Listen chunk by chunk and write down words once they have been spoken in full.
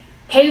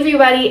Hey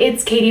everybody,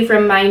 it's Katie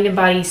from Mind and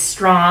Body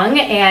Strong,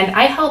 and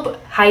I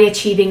help high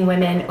achieving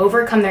women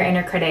overcome their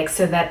inner critics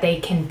so that they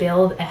can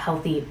build a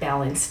healthy,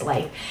 balanced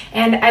life.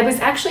 And I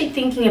was actually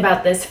thinking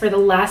about this for the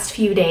last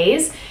few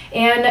days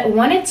and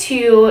wanted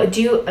to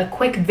do a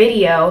quick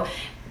video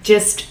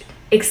just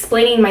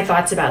explaining my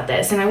thoughts about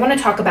this. And I want to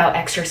talk about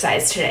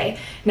exercise today.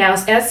 Now,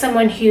 as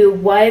someone who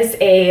was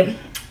a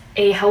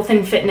health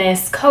and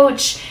fitness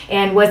coach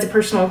and was a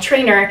personal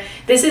trainer,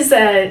 this is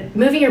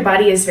moving your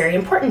body is very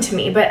important to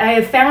me. But I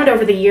have found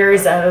over the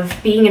years of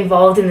being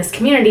involved in this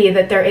community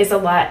that there is a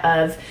lot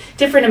of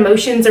different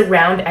emotions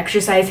around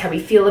exercise, how we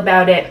feel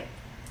about it.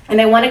 And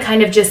I want to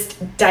kind of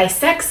just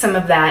dissect some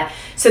of that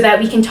so that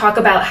we can talk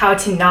about how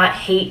to not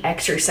hate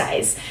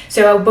exercise.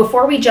 So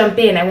before we jump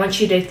in, I want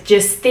you to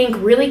just think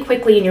really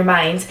quickly in your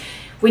mind,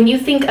 when you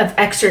think of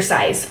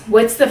exercise,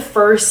 what's the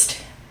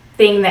first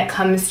thing that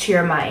comes to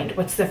your mind?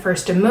 What's the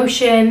first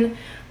emotion?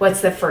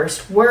 What's the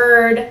first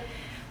word?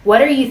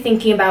 What are you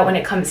thinking about when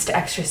it comes to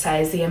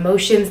exercise? The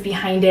emotions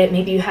behind it.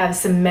 Maybe you have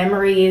some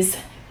memories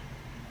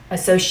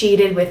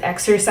associated with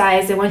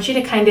exercise. I want you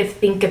to kind of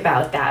think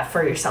about that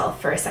for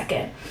yourself for a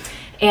second.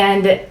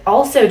 And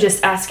also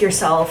just ask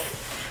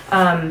yourself,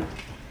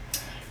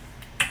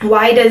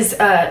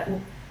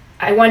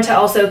 I want to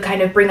also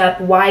kind of bring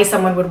up why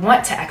someone would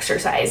want to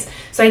exercise.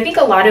 So I think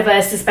a lot of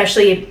us,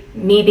 especially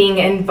me being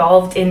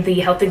involved in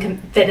the health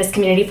and fitness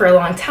community for a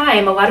long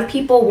time, a lot of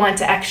people want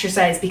to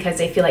exercise because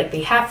they feel like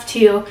they have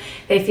to.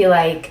 They feel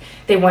like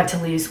they want to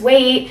lose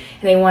weight,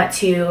 and they want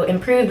to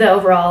improve the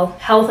overall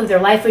health of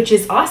their life, which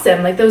is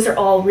awesome. Like, those are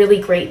all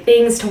really great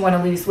things, to want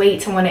to lose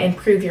weight, to want to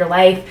improve your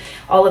life,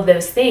 all of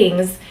those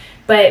things.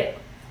 But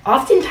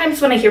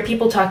oftentimes when I hear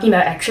people talking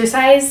about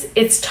exercise,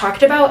 it's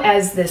talked about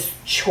as this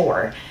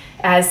chore,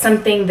 as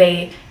something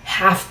they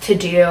have to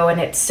do, and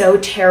it's so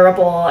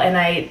terrible, and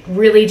I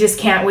really just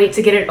can't wait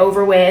to get it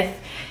over with.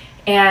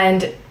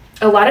 And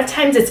a lot of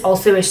times it's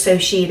also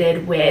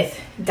associated with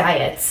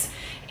diets,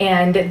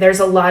 and there's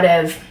a lot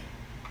of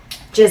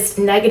just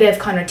negative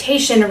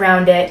connotation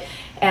around it.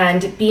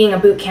 And being a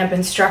boot camp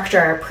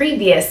instructor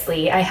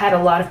previously, I had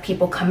a lot of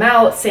people come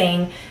out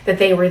saying that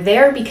they were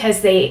there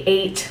because they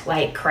ate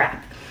like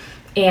crap.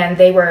 And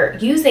they were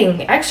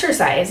using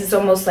exercise as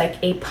almost like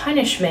a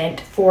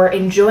punishment for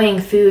enjoying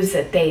foods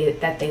that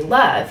they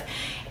love.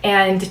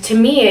 And to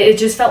me, it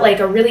just felt like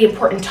a really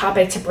important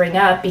topic to bring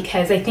up,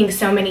 because I think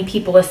so many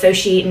people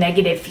associate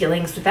negative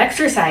feelings with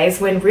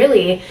exercise, when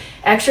really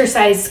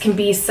exercise can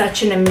be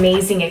such an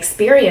amazing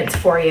experience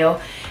for you.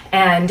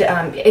 And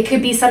it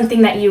could be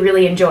something that you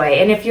really enjoy.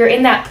 And if you're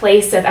in that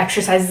place of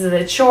exercise as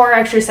a chore,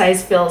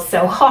 exercise feels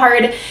so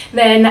hard,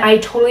 then I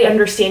totally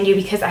understand you,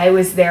 because I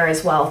was there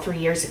as well 3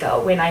 years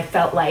ago when I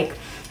felt like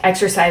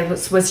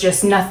exercise was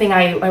just nothing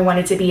I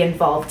wanted to be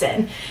involved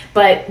in.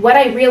 But what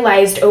I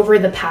realized over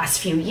the past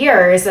few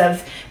years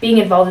of being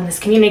involved in this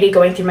community,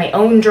 going through my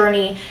own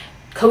journey,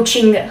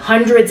 coaching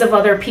hundreds of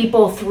other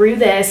people through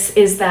this,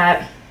 is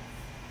that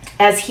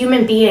as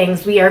human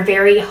beings, we are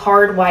very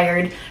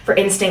hardwired for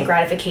instant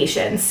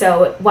gratification.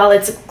 So while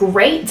it's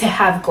great to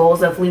have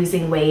goals of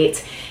losing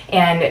weight,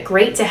 and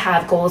great to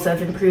have goals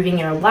of improving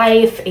your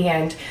life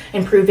and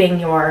improving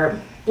your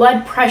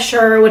blood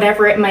pressure,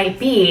 whatever it might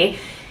be,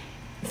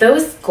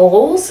 those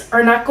goals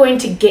are not going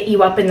to get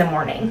you up in the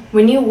morning.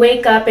 When you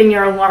wake up and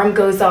your alarm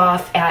goes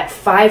off at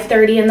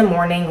 5:30 in the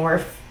morning or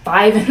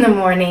 5 in the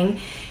morning,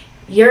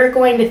 you're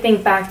going to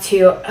think back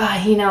to,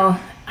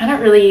 I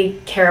don't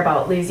really care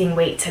about losing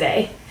weight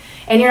today.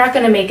 And you're not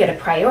going to make it a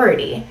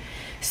priority.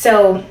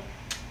 So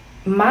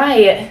what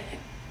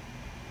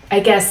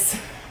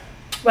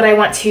I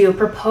want to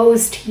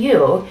propose to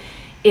you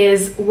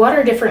is, what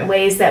are different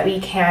ways that we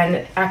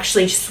can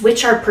actually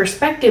switch our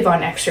perspective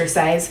on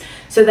exercise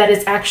so that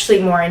it's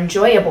actually more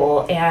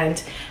enjoyable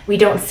and we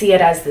don't see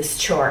it as this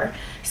chore.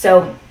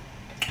 So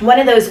one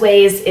of those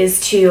ways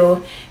is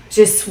to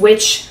just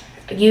switch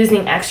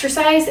using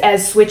exercise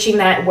as switching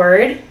that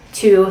word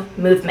to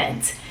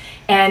movement.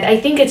 And I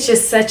think it's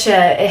just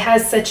it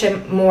has such a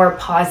more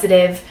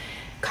positive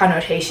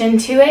connotation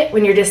to it.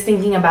 When you're just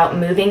thinking about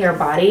moving your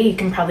body, you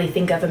can probably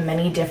think of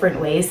many different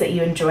ways that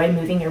you enjoy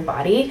moving your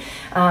body.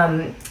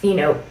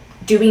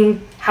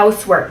 Doing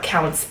housework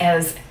counts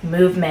as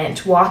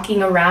movement,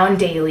 walking around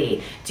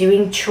daily,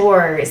 doing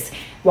chores,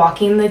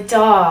 walking the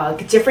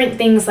dog, different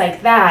things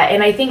like that.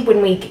 And I think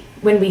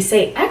when we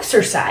say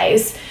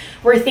exercise,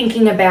 we're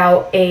thinking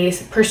about a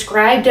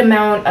prescribed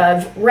amount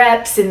of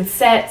reps and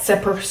sets, a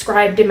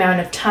prescribed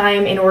amount of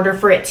time in order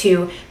for it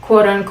to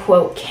quote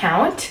unquote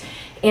count.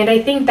 And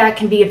I think that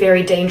can be a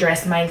very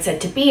dangerous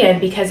mindset to be in,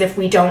 because if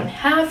we don't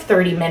have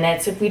 30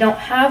 minutes, if we don't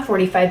have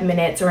 45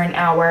 minutes or an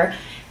hour,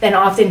 then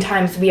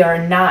oftentimes we are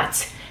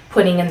not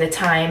putting in the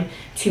time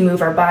to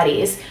move our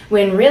bodies,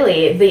 when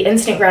really the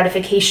instant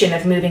gratification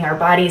of moving our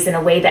bodies in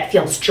a way that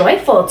feels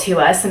joyful to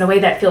us, in a way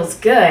that feels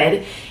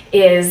good,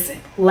 is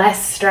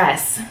less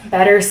stress,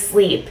 better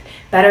sleep,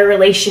 better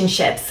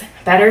relationships,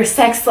 better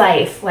sex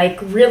life, like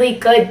really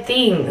good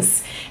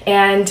things.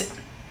 And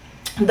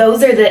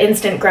those are the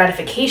instant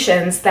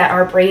gratifications that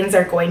our brains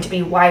are going to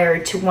be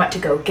wired to want to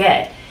go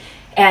get.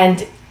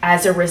 And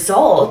as a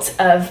result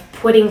of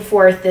putting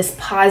forth this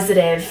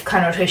positive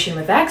connotation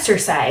with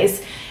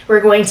exercise,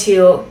 we're going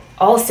to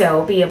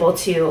also be able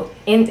to,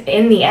 in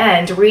the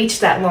end, reach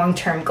that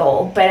long-term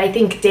goal. But I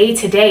think day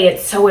to day,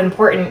 it's so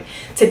important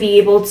to be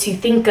able to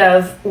think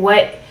of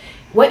what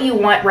you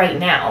want right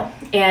now.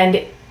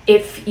 And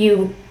if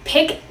you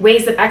pick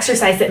ways of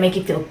exercise that make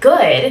you feel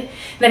good,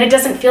 then it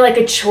doesn't feel like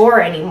a chore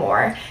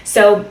anymore.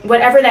 So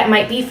whatever that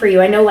might be for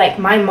you, I know like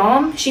my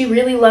mom, she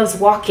really loves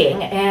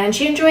walking and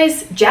she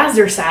enjoys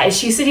jazzercise.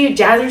 She used to do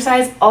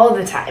jazzercise all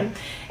the time.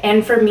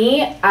 And for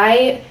me,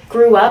 I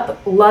grew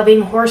up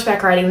loving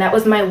horseback riding. That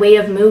was my way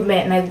of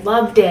movement and I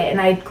loved it. And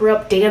I grew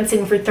up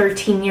dancing for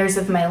 13 years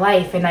of my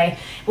life. And I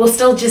will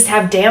still just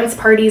have dance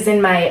parties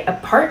in my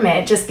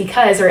apartment just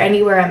because, or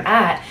anywhere I'm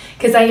at,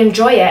 because I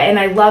enjoy it and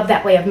I love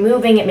that way of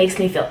moving. It makes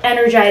me feel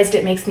energized.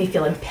 It makes me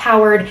feel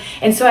empowered.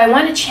 And so I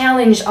want to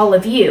challenge all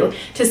of you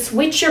to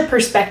switch your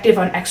perspective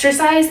on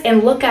exercise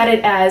and look at it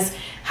as,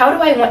 how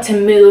do I want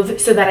to move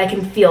so that I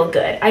can feel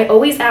good? I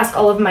always ask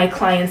all of my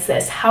clients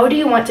this: how do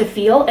you want to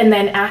feel? And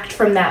then act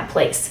from that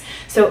place.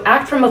 So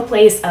act from a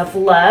place of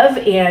love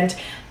and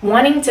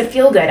wanting to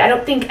feel good. I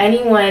don't think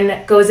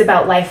anyone goes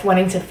about life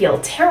wanting to feel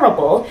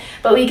terrible,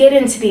 but we get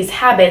into these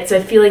habits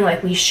of feeling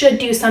like we should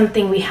do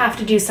something, we have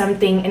to do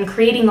something, and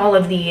creating all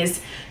of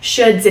these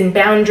shoulds and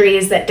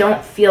boundaries that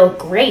don't feel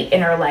great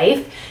in our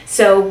life.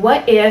 So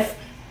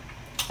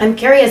I'm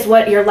curious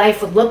what your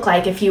life would look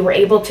like if you were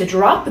able to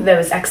drop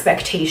those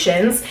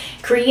expectations,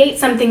 create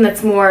something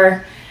that's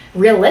more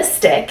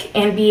realistic,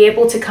 and be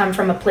able to come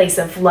from a place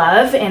of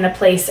love and a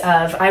place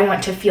of, I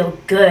want to feel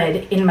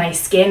good in my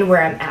skin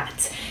where I'm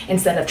at,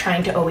 instead of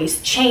trying to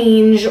always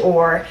change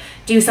or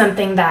do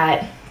something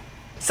that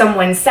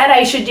someone said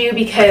I should do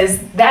because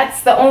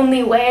that's the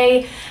only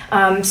way.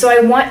 So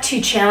I want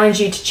to challenge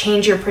you to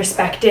change your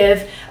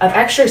perspective of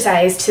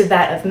exercise to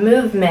that of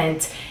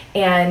movement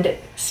and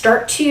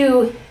start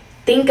to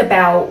think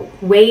about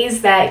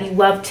ways that you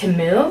love to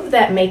move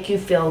that make you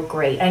feel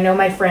great. I know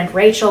my friend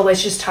Rachel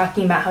was just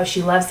talking about how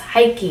she loves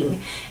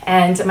hiking,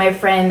 and my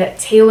friend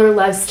Taylor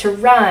loves to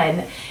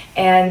run,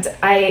 and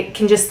I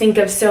can just think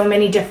of so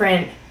many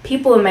different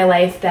people in my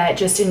life that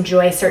just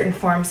enjoy certain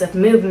forms of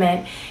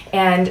movement.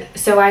 And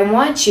so I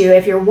want you,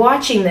 if you're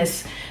watching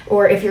this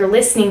or if you're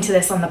listening to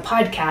this on the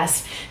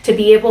podcast, to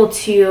be able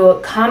to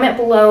comment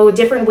below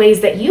different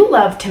ways that you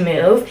love to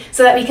move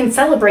so that we can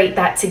celebrate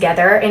that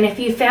together. And if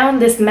you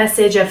found this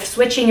message of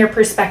switching your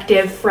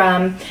perspective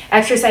from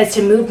exercise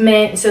to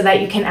movement so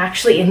that you can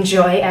actually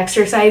enjoy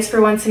exercise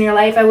for once in your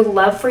life, I would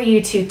love for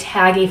you to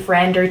tag a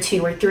friend or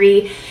two or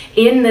three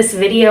in this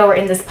video or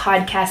in this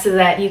podcast so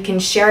that you can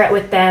share it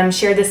with them,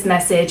 share this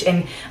message,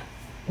 and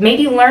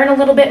maybe learn a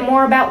little bit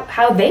more about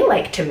how they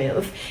like to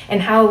move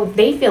and how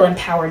they feel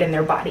empowered in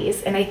their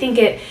bodies. And I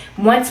think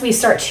once we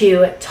start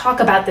to talk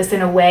about this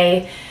in a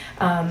way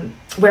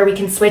where we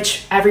can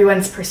switch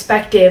everyone's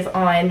perspective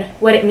on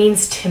what it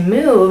means to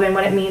move and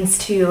what it means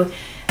to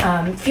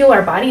fuel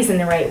our bodies in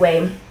the right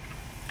way,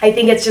 I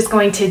think it's just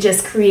going to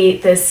just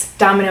create this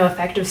domino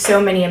effect of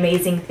so many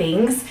amazing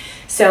things.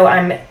 So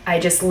I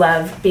just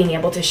love being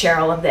able to share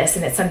all of this,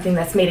 and it's something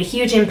that's made a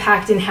huge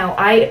impact in how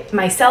I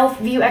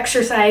myself view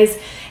exercise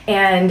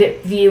and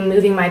view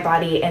moving my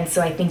body, and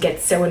so I think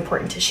it's so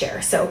important to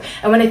share. So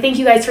I want to thank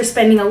you guys for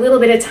spending a little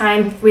bit of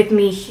time with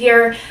me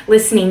here,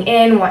 listening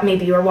in.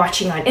 Maybe you're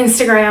watching on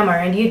Instagram or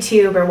on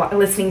YouTube or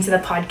listening to the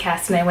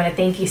podcast, and I want to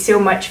thank you so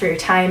much for your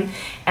time,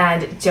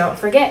 and don't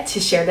forget to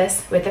share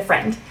this with a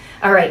friend.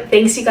 All right,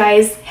 thanks you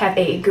guys. Have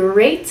a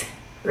great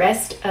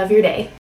rest of your day.